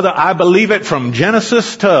 Brother, I believe it from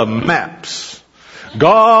Genesis to maps.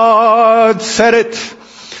 God said it.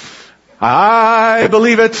 I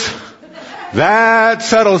believe it. That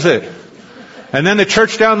settles it. And then the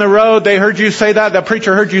church down the road, they heard you say that. The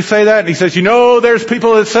preacher heard you say that. And he says, there's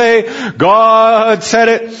people that say, God said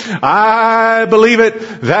it. I believe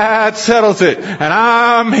it. That settles it. And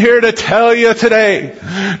I'm here to tell you today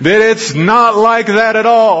that it's not like that at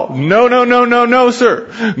all. No,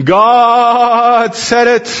 sir. God said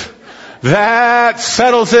it. That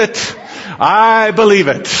settles it. I believe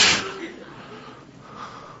it.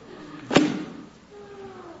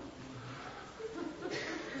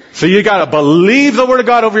 So you gotta believe the Word of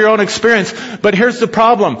God over your own experience. But here's the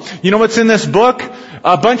problem. You know what's in this book?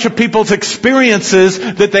 A bunch of people's experiences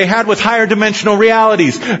that they had with higher dimensional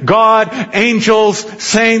realities. God, angels,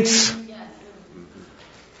 saints.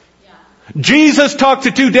 Jesus talked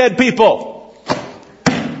to 2 dead people.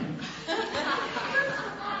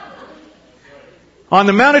 On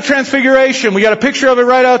the Mount of Transfiguration, we got a picture of it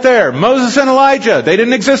right out there. Moses and Elijah. They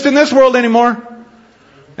didn't exist in this world anymore.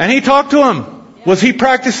 And He talked to them. Was he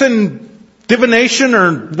practicing divination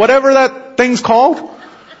or whatever that thing's called?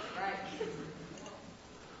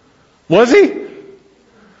 Was he?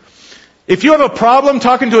 If you have a problem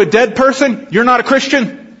talking to a dead person, you're not a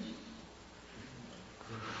Christian.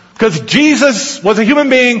 Because Jesus was a human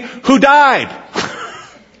being who died.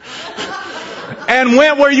 And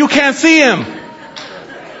went where you can't see Him.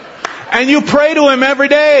 And you pray to Him every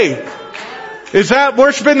day. Is that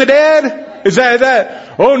worshiping the dead? Is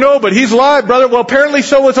that? Oh no, but He's alive, brother. Well, apparently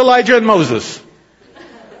so was Elijah and Moses.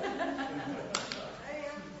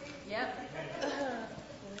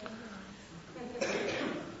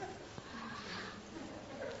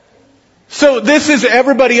 So this is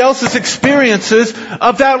everybody else's experiences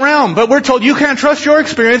of that realm. But we're told you can't trust your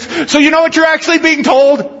experience. So you know what you're actually being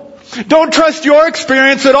told? Don't trust your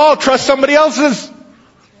experience at all. Trust somebody else's.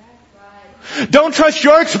 Don't trust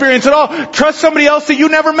your experience at all. Trust somebody else that you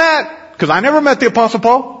never met. Because I never met the Apostle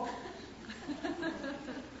Paul.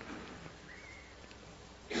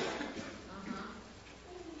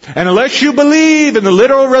 And unless you believe in the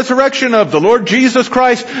literal resurrection of the Lord Jesus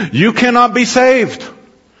Christ, you cannot be saved.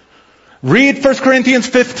 Read 1 Corinthians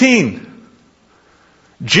 15.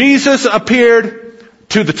 Jesus appeared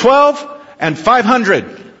to the 12 and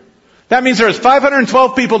 500. That means there's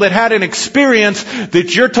 512 people that had an experience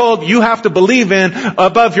that you're told you have to believe in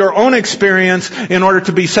above your own experience in order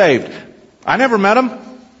to be saved. I never met them.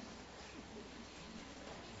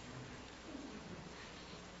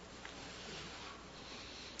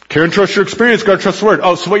 Can't trust your experience, gotta trust the Word.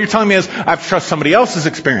 Oh, so what you're telling me is I have to trust somebody else's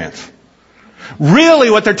experience. Really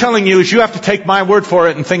what they're telling you is you have to take my word for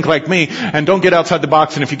it and think like me and don't get outside the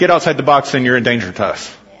box, and if you get outside the box then you're in danger to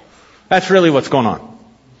us. That's really what's going on.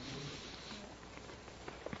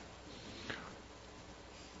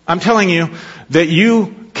 I'm telling you that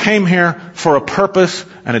you came here for a purpose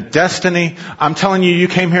and a destiny. I'm telling you, you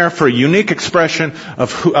came here for a unique expression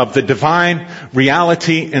of the divine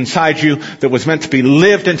reality inside you that was meant to be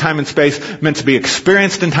lived in time and space, meant to be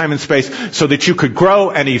experienced in time and space, so that you could grow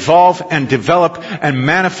and evolve and develop and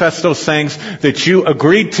manifest those things that you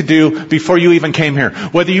agreed to do before you even came here.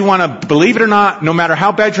 Whether you want to believe it or not, no matter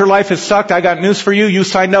how bad your life has sucked, I got news for you. You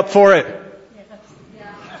signed up for it.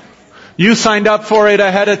 You signed up for it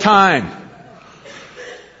ahead of time.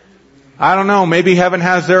 I don't know, maybe heaven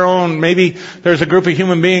has their own, maybe there's a group of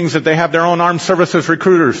human beings that they have their own armed services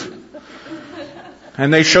recruiters.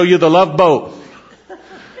 And they show you the love boat.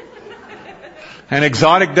 And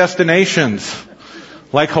exotic destinations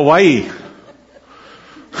like Hawaii.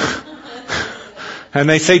 And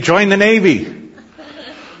they say join the Navy.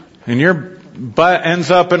 And your butt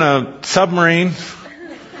ends up in a submarine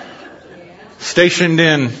stationed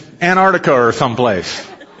in Antarctica or someplace.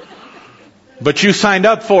 But you signed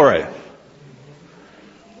up for it.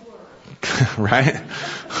 Right?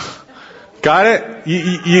 Got it?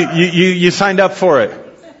 You signed up for it.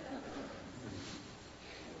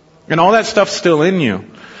 And all that stuff's still in you.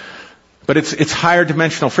 But it's higher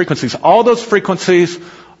dimensional frequencies. All those frequencies,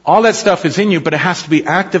 all that stuff is in you, but it has to be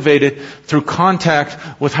activated through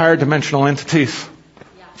contact with higher dimensional entities.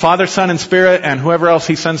 Yeah. Father, Son, and Spirit, and whoever else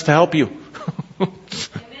He sends to help you.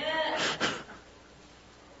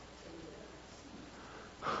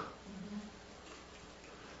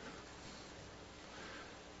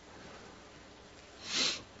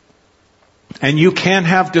 And you can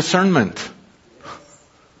have discernment.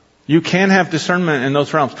 You can have discernment in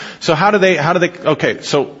those realms. So how do they, okay,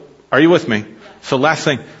 so are you with me? So last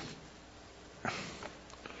thing.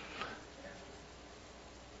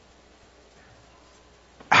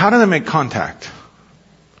 How do they make contact?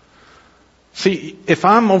 See, if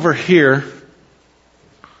I'm over here,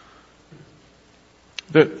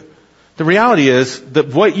 the reality is that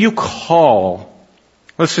what you call,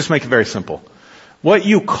 let's just make it very simple. What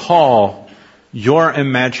you call your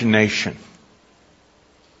imagination,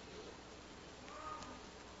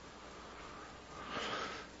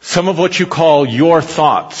 some of what you call your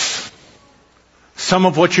thoughts, some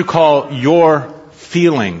of what you call your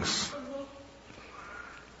feelings,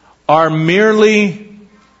 are merely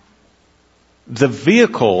the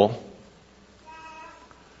vehicle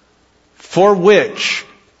for which,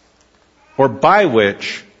 or by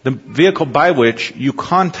which, the vehicle by which you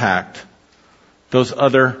contact those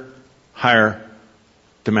other higher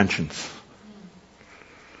dimensions.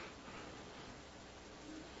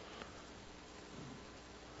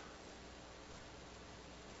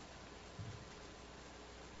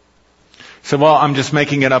 So, well, I'm just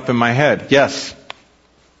making it up in my head. Yes.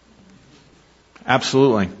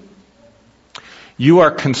 Absolutely. You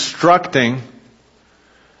are constructing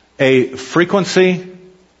a frequency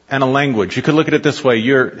and a language. You could look at it this way.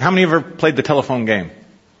 How many of you ever played the telephone game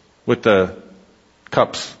with the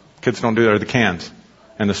cups? Kids don't do that, or the cans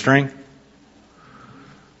and the string.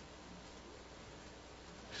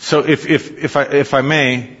 So if I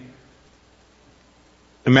may,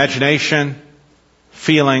 imagination,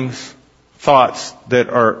 feelings, thoughts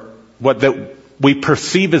that are that we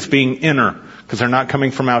perceive as being inner, because they're not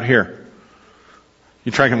coming from out here.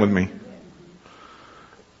 You tracking with me?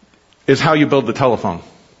 Is how you build the telephone.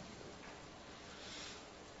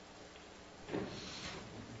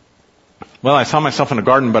 Well, I saw myself in a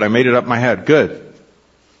garden, but I made it up in my head. Good.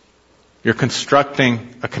 You're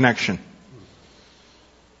constructing a connection.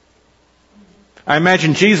 I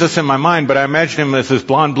imagine Jesus in my mind, but I imagine him as this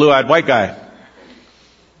blonde, blue-eyed white guy.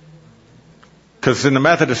 Because in the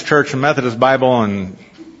Methodist Church and Methodist Bible and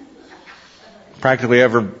practically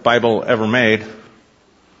every Bible ever made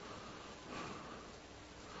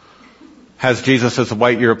has Jesus as a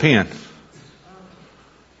white European.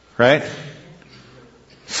 Right?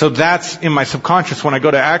 So that's in my subconscious when I go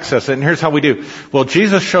to access it. And here's how we do. Well,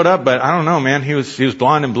 Jesus showed up, but I don't know, man. He was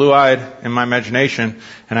blonde and blue-eyed in my imagination.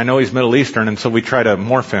 And I know he's Middle Eastern, and so we try to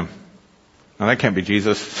morph him. Now that can't be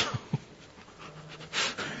Jesus.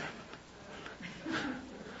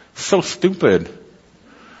 So stupid.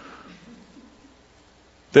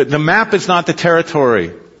 The map is not the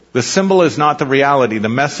territory. The symbol is not the reality. The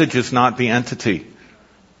message is not the entity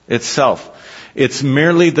itself. It's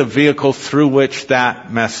merely the vehicle through which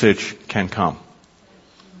that message can come.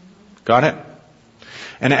 Got it?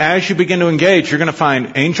 And as you begin to engage, you're going to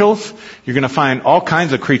find angels. You're going to find all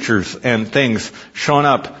kinds of creatures and things showing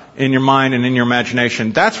up in your mind and in your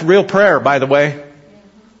imagination. That's real prayer, by the way.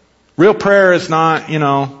 Real prayer is not, it's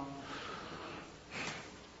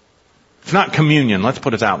not communion. Let's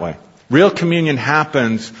put it that way. Real communion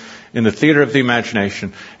happens in the theater of the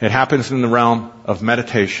imagination. It happens in the realm of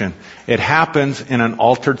meditation. It happens in an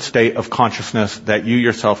altered state of consciousness that you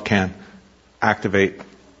yourself can activate.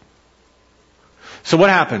 So what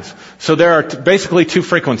happens? So there are basically two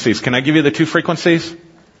frequencies. Can I give you the two frequencies?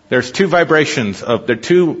 There's two vibrations there are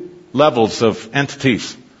two levels of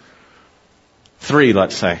entities. Three,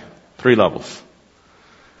 let's say. 3 levels.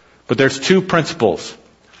 But there's two principles.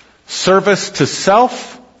 Service to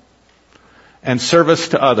self and service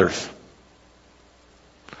to others.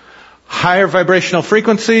 Higher vibrational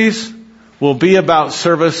frequencies will be about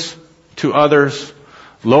service to others.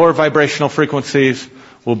 Lower vibrational frequencies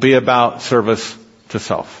will be about service to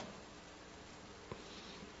self.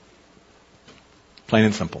 Plain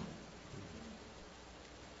and simple.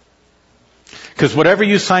 Because whatever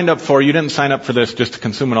you signed up for, you didn't sign up for this just to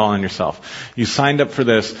consume it all on yourself. You signed up for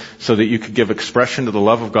this so that you could give expression to the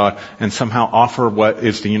love of God and somehow offer what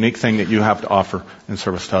is the unique thing that you have to offer in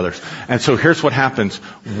service to others. And so here's what happens.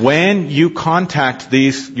 When you contact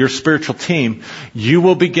your spiritual team, you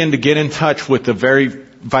will begin to get in touch with the very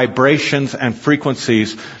vibrations and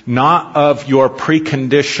frequencies, not of your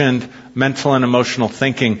preconditioned mental and emotional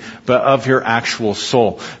thinking, but of your actual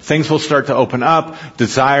soul. Things will start to open up,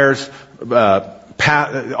 desires,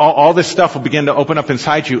 all this stuff will begin to open up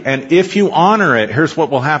inside you. And if you honor it, here's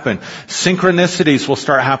what will happen. Synchronicities will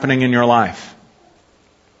start happening in your life.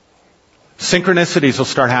 Synchronicities will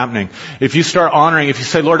start happening. If you start honoring, if you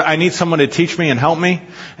say, Lord, I need someone to teach me and help me,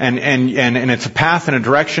 and it's a path and a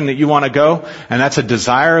direction that you want to go, and that's a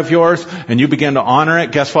desire of yours, and you begin to honor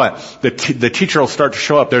it, guess what? The teacher will start to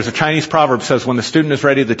show up. There's a Chinese proverb that says, when the student is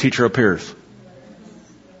ready, the teacher appears.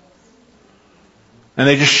 And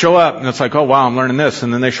they just show up, and it's like, oh wow, I'm learning this.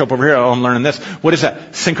 And then they show up over here, oh, I'm learning this. What is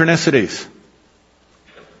that? Synchronicities.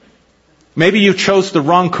 Maybe you chose the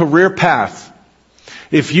wrong career path.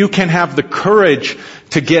 If you can have the courage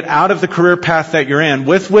to get out of the career path that you're in,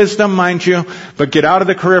 with wisdom, mind you, but get out of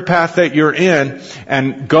the career path that you're in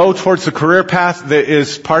and go towards the career path that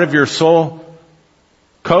is part of your soul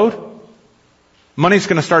code, money's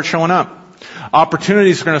going to start showing up.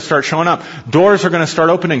 Opportunities are going to start showing up. Doors are going to start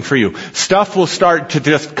opening for you. Stuff will start to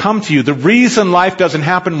just come to you. The reason life doesn't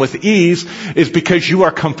happen with ease is because you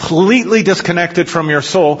are completely disconnected from your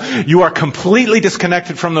soul. You are completely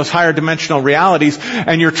disconnected from those higher dimensional realities,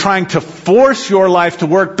 and you're trying to force your life to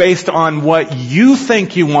work based on what you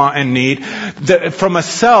think you want and need from a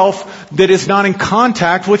self that is not in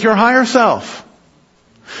contact with your higher self.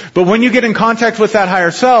 But when you get in contact with that higher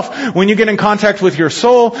self, when you get in contact with your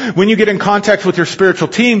soul, when you get in contact with your spiritual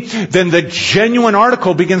team, then the genuine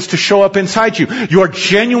article begins to show up inside you. Your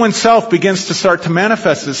genuine self begins to start to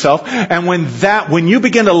manifest itself. And when you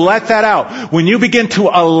begin to let that out, when you begin to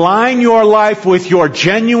align your life with your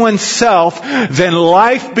genuine self, then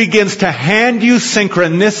life begins to hand you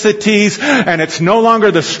synchronicities, and it's no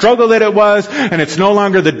longer the struggle that it was, and it's no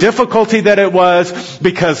longer the difficulty that it was,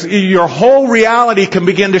 because your whole reality can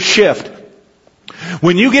begin to shift.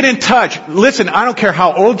 When you get in touch, listen, I don't care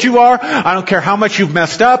how old you are. I don't care how much you've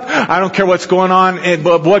messed up. I don't care what's going on and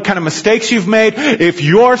what kind of mistakes you've made. If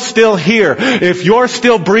you're still here, if you're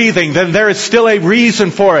still breathing, then there is still a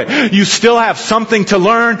reason for it. You still have something to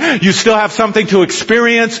learn. You still have something to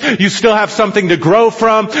experience. You still have something to grow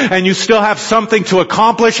from. And you still have something to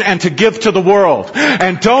accomplish and to give to the world.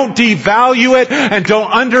 And don't devalue it and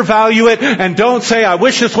don't undervalue it and don't say, I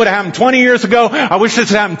wish this would have happened 20 years ago. I wish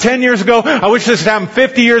this had happened 10 years ago. I wish this had happened Abraham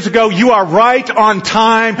 50 years ago, you are right on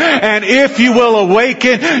time. And if you will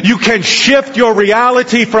awaken, you can shift your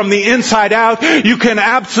reality from the inside out. You can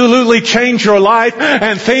absolutely change your life,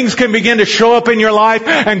 and things can begin to show up in your life,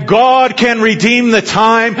 and God can redeem the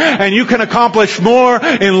time, and you can accomplish more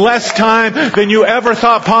in less time than you ever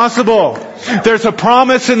thought possible. There's a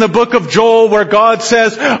promise in the book of Joel where God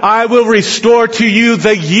says, I will restore to you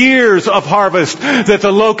the years of harvest that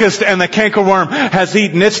the locust and the cankerworm has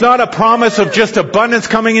eaten. It's not a promise of just abundance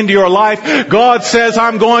coming into your life. God says,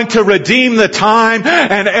 I'm going to redeem the time,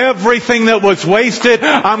 and everything that was wasted,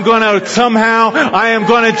 I am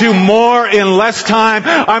going to do more in less time.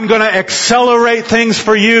 I'm going to accelerate things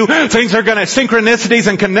for you. Synchronicities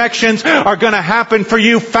and connections are going to happen for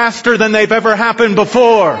you faster than they've ever happened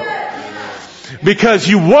before. Because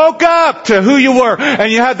you woke up to who you were,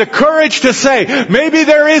 and you had the courage to say, maybe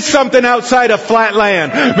there is something outside of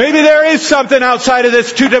Flatland. Maybe there is something outside of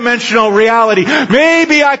this two-dimensional reality.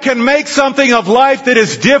 Maybe I can make something of life that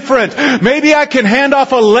is different. Maybe I can hand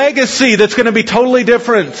off a legacy that's going to be totally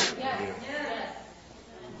different.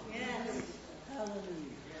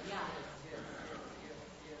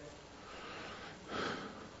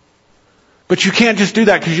 But you can't just do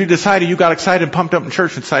that because you got excited and pumped up in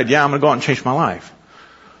church and decided, I'm going to go out and change my life.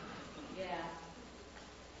 Yeah.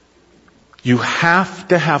 You have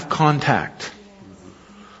to have contact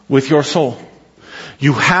with your soul.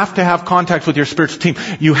 You have to have contact with your spiritual team.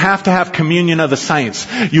 You have to have communion of the saints.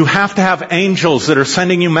 You have to have angels that are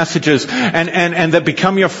sending you messages and that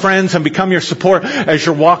become your friends and become your support as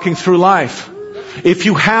you're walking through life. If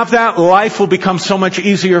you have that, life will become so much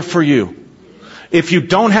easier for you. If you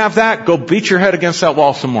don't have that, go beat your head against that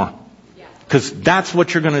wall some more. Because that's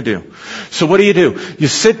what you're going to do. So what do? You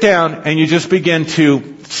sit down and you just begin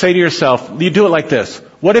to say to yourself, you do it like this.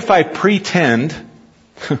 What if I pretend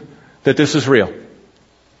that this is real?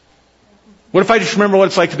 What if I just remember what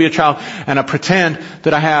it's like to be a child, and I pretend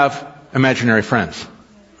that I have imaginary friends?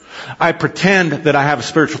 I pretend that I have a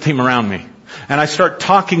spiritual team around me. And I start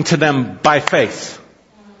talking to them by faith.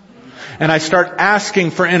 And I start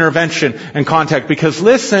asking for intervention and contact. Because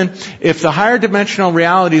listen, if the higher dimensional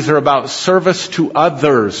realities are about service to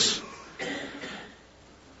others.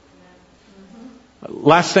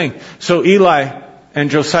 Last thing. So Eli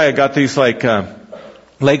and Josiah got these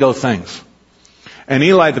Lego things. And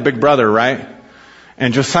Eli, the big brother, right?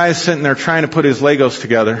 And Josiah's sitting there trying to put his Legos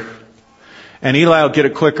together. And Eli will get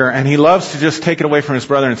it quicker. And he loves to just take it away from his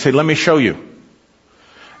brother and say, let me show you.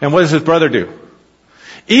 And what does his brother do?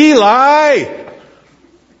 Eli!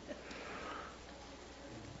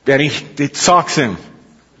 And he socks him.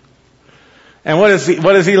 And what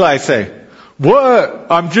does Eli say? What?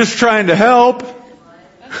 I'm just trying to help.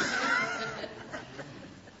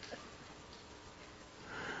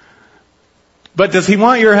 But does he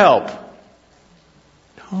want your help?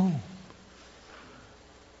 No.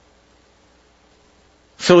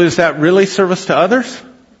 So is that really service to others?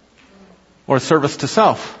 Or service to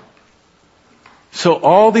self? So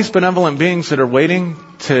all these benevolent beings that are waiting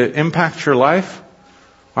to impact your life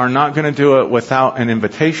are not going to do it without an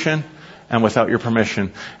invitation and without your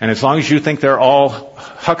permission. And as long as you think they're all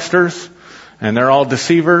hucksters and they're all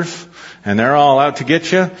deceivers and they're all out to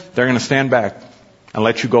get you, they're going to stand back and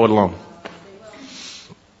let you go it alone.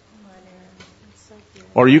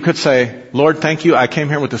 Or you could say, Lord, thank you. I came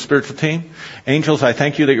here with the spiritual team. Angels, I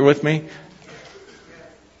thank you that you're with me.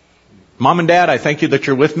 Mom and Dad, I thank you that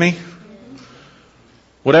you're with me.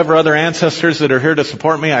 Whatever other ancestors that are here to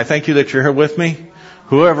support me, I thank you that you're here with me.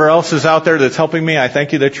 Whoever else is out there that's helping me, I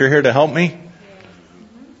thank you that you're here to help me.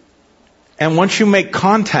 And once you make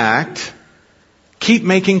contact, keep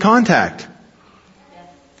making contact.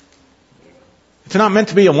 It's not meant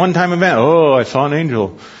to be a one-time event. Oh, I saw an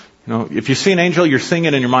angel. If you see an angel, you're seeing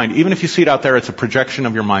it in your mind. Even if you see it out there, it's a projection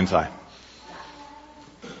of your mind's eye.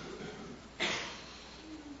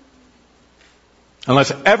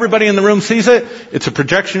 Unless everybody in the room sees it, it's a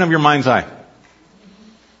projection of your mind's eye.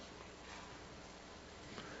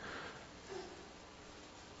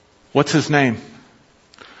 What's his name?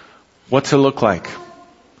 What's it look like?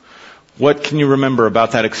 What can you remember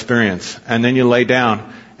about that experience? And then you lay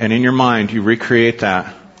down, and in your mind, you recreate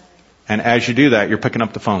that. And as you do that, you're picking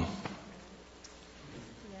up the phone.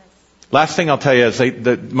 Last thing I'll tell you is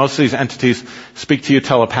that most of these entities speak to you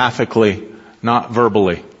telepathically, not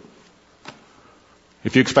verbally.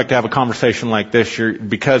 If you expect to have a conversation like this,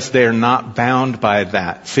 because they're not bound by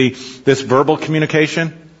that. See, this verbal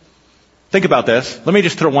communication, think about this. Let me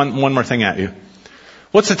just throw one more thing at you.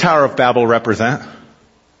 What's the Tower of Babel represent?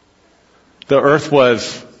 The earth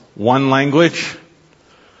was one language,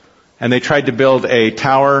 and they tried to build a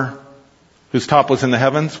tower whose top was in the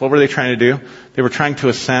heavens, what were they trying to do? They were trying to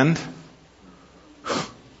ascend.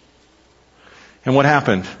 And what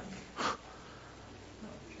happened?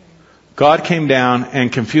 God came down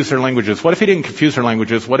and confused their languages. What if he didn't confuse their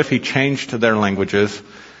languages? What if he changed their languages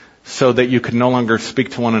so that you could no longer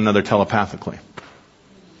speak to one another telepathically?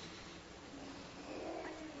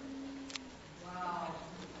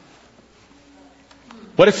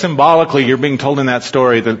 What if symbolically you're being told in that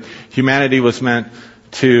story that humanity was meant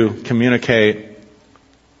to communicate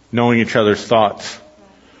knowing each other's thoughts?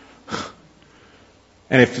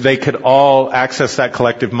 And if they could all access that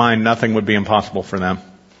collective mind, nothing would be impossible for them.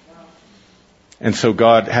 And so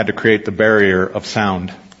God had to create the barrier of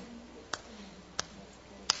sound.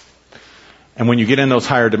 And when you get in those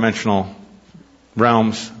higher dimensional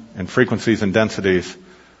realms and frequencies and densities,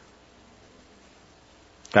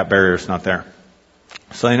 that barrier is not there.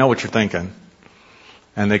 So they know what you're thinking,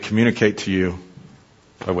 and they communicate to you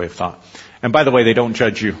by way of thought. And by the way, they don't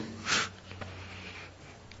judge you.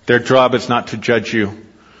 Their job is not to judge you.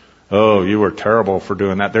 Oh, you were terrible for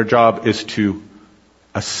doing that. Their job is to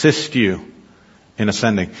assist you in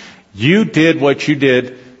ascending. You did what you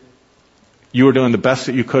did. You were doing the best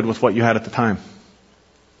that you could with what you had at the time.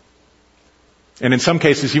 And in some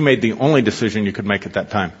cases, you made the only decision you could make at that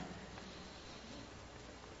time.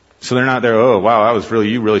 So they're not there, oh, wow,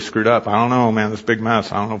 you really screwed up. I don't know, man, this big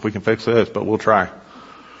mess. I don't know if we can fix this, but we'll try.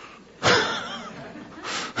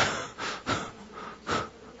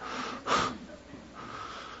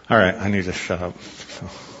 All right, I need to shut up. So,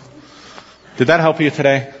 did that help you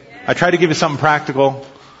today? I tried to give you something practical.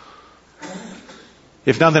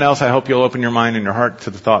 If nothing else, I hope you'll open your mind and your heart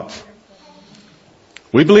to the thoughts.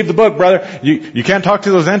 We believe the book, brother. You can't talk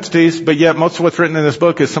to those entities, but yet most of what's written in this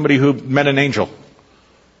book is somebody who met an angel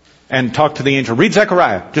and talked to the angel. Read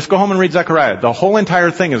Zechariah. Just go home and read Zechariah. The whole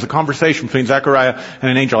entire thing is a conversation between Zechariah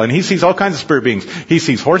and an angel. And he sees all kinds of spirit beings. He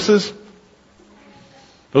sees horses.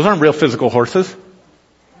 Those aren't real physical horses.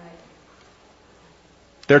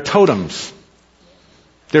 They're totems.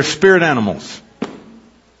 They're spirit animals.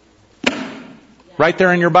 Right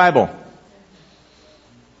there in your Bible.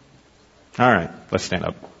 All right, let's stand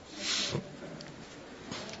up.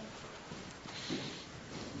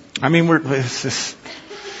 I mean,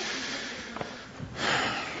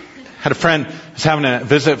 had a friend who was having a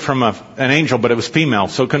visit from an angel, but it was female,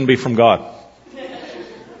 so it couldn't be from God.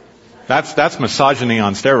 That's misogyny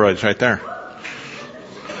on steroids right there.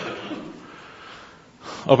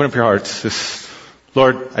 Open up your hearts.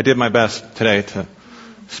 Lord, I did my best today to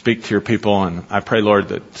speak to your people, and I pray, Lord,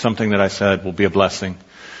 that something that I said will be a blessing.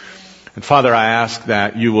 And Father, I ask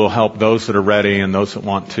that you will help those that are ready and those that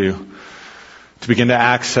want to begin to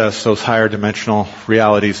access those higher dimensional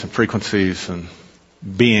realities and frequencies and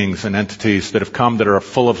beings and entities that have come, that are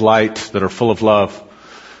full of light, that are full of love,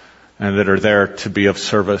 and that are there to be of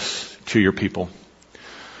service to your people.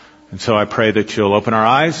 And so I pray that you'll open our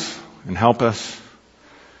eyes and help us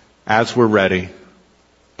as we're ready,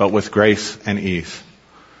 but with grace and ease.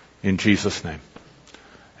 In Jesus' name,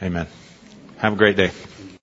 amen. Have a great day.